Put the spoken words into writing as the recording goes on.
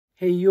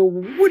Hey yo,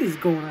 what is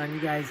going on,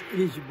 you guys? It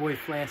is your boy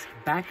Flask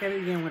back at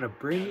it again with a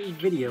brand new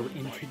video.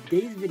 In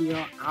today's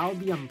video, I'll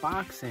be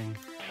unboxing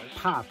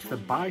Pops, the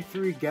buy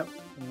 3 get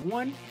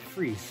 1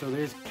 free. So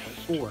there's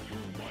 4.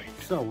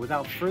 So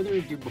without further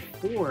ado,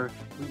 before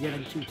we get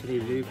into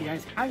today's video, if you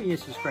guys haven't yet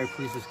subscribed,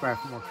 please subscribe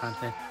for more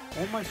content.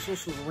 All my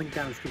socials are linked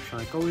down in the description.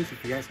 Like always,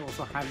 if you guys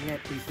also haven't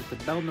yet, please hit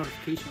the bell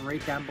notification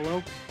right down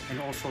below,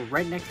 and also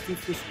right next to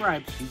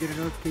subscribe so you get a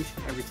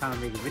notification every time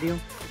I make a video.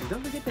 And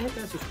don't forget to hit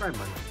that subscribe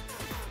button.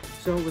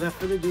 So without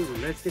further ado,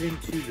 let's get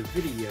into the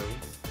video.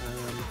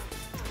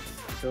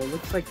 So it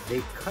looks like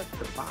they cut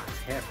the box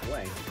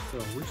halfway, so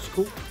which is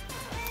cool.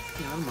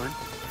 Yeah, I don't mind.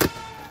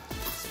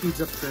 Speeds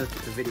up the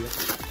video.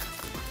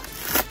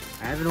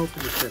 I haven't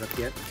opened the setup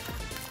yet.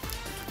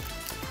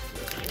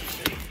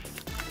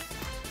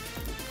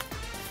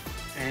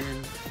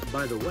 And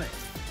by the way,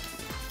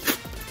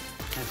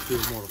 has to do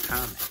with Mortal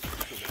Kombat.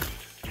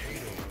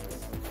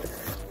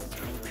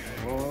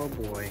 Oh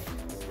boy.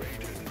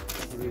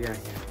 What do we got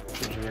here?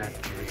 We got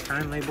the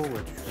return label,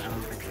 which I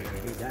don't think we're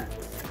gonna need that.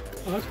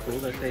 Oh, that's cool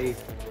that they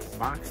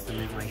boxed them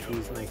in like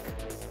these like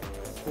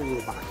cool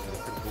little boxes.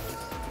 That's pretty cool.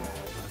 Oh,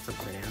 that's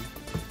upside down.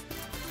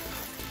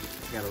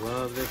 You gotta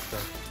love this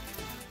stuff.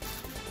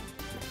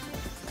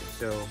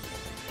 So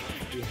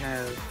we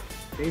have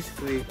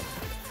basically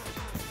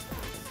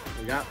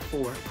we got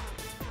four.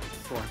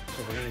 So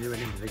we're gonna do it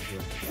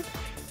individually.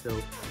 So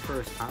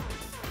first Pop.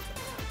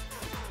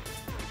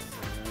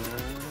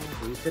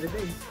 Who could it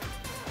be?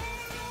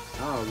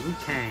 Oh, Liu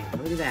Kang,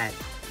 look at that.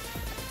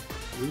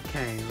 Liu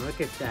Kang,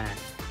 look at that.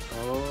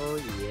 Oh,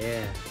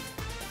 yeah.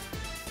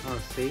 Oh,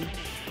 see?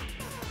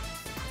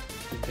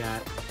 We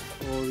got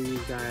all these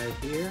guys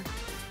here.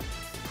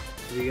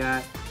 We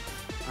got,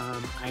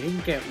 I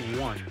didn't get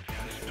one.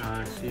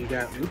 So you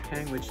got Liu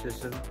Kang, which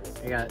is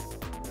I got,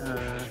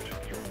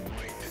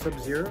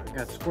 Sub-Zero, I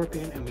got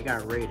Scorpion, and we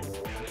got Raiden.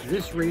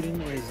 This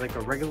Raiden is like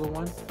a regular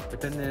one, but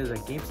then there's a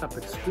GameStop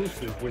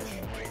exclusive, which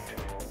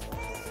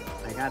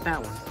I got that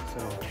one.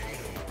 So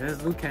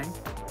there's Liu Kang.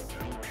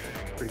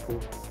 Pretty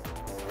cool.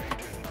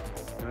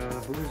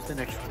 Who's the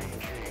next one?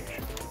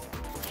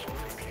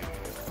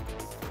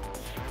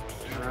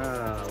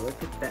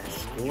 Look at that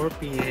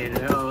Scorpion.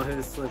 Oh,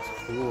 this looks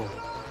cool.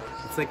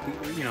 It's like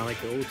the, you know, like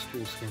the old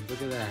school skins.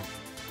 Look at that.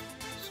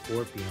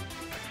 Scorpion.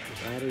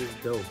 That is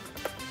dope.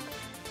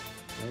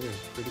 That is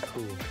pretty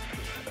cool.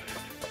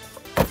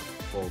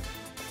 Whoa.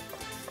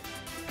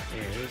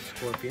 There's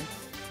Scorpion.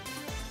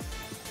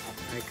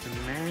 I can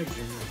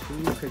imagine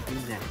who could be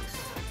next.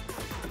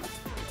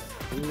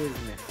 Who is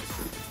next?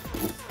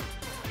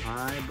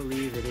 I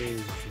believe it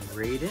is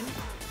Raiden.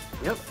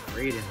 Yep,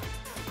 Raiden.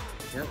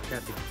 Yep,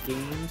 got the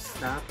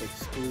GameStop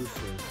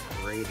exclusive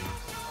Raiden.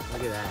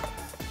 Look at that.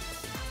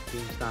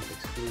 GameStop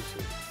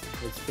exclusive.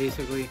 It's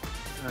basically,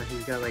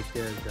 he's got like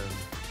the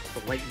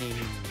lightning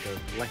and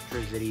the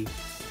electricity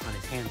on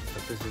his hands and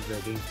stuff. This is the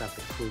GameStop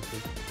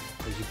exclusive.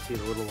 As you can see,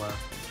 the little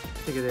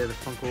sticker there, the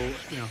Funko,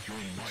 you know,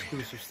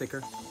 exclusive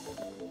sticker.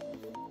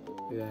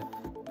 Look at that.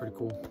 Pretty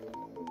cool.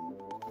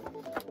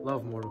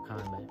 Love Mortal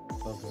Kombat.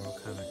 Love Mortal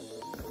Kombat.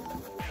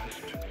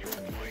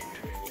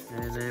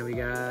 And then we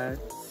got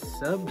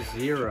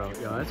Sub-Zero.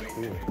 Yo, that's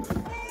cool.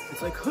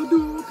 It's like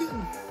Hadouken.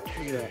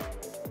 Look at that.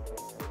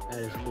 That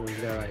is cool. He's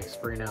got like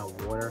spraying out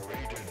water.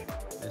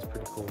 That's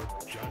pretty cool.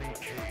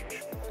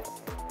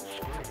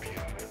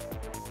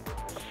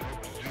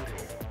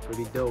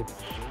 Pretty dope.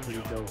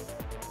 Pretty dope.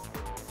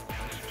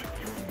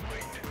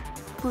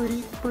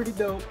 Pretty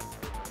dope.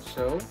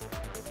 So,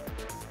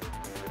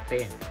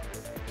 bam.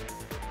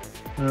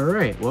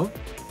 Alright, well,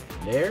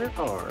 there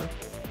are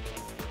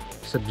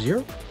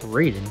Sub-Zero,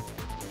 Raiden,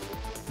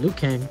 Liu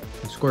Kang,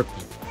 and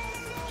Scorpion.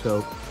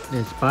 So,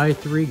 it's buy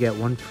 3, get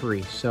 1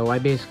 free. So, I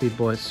basically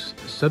bought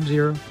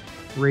Sub-Zero,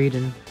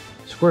 Raiden,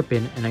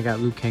 Scorpion, and I got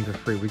Liu Kang for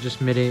free. We're just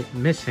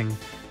missing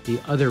the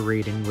other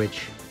Raiden,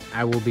 which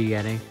I will be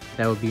getting.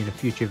 That will be in a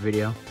future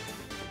video.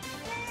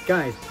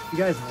 Guys, if you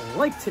guys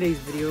like today's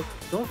video,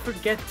 don't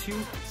forget to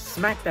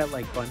smack that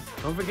like button.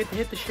 Don't forget to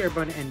hit the share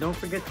button, and don't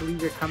forget to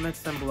leave your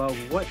comments down below.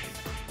 What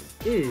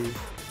is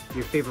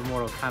your favorite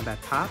Mortal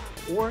Kombat Pop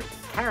or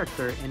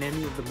character in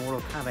any of the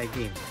Mortal Kombat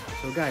games?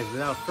 So guys,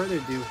 without further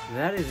ado,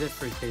 that is it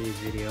for today's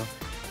video.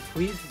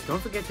 Please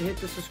don't forget to hit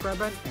the subscribe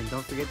button, and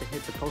don't forget to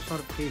hit the post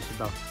notification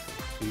bell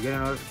so you get a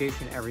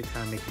notification every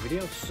time I make a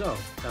video. So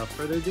without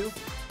further ado,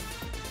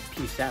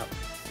 peace out.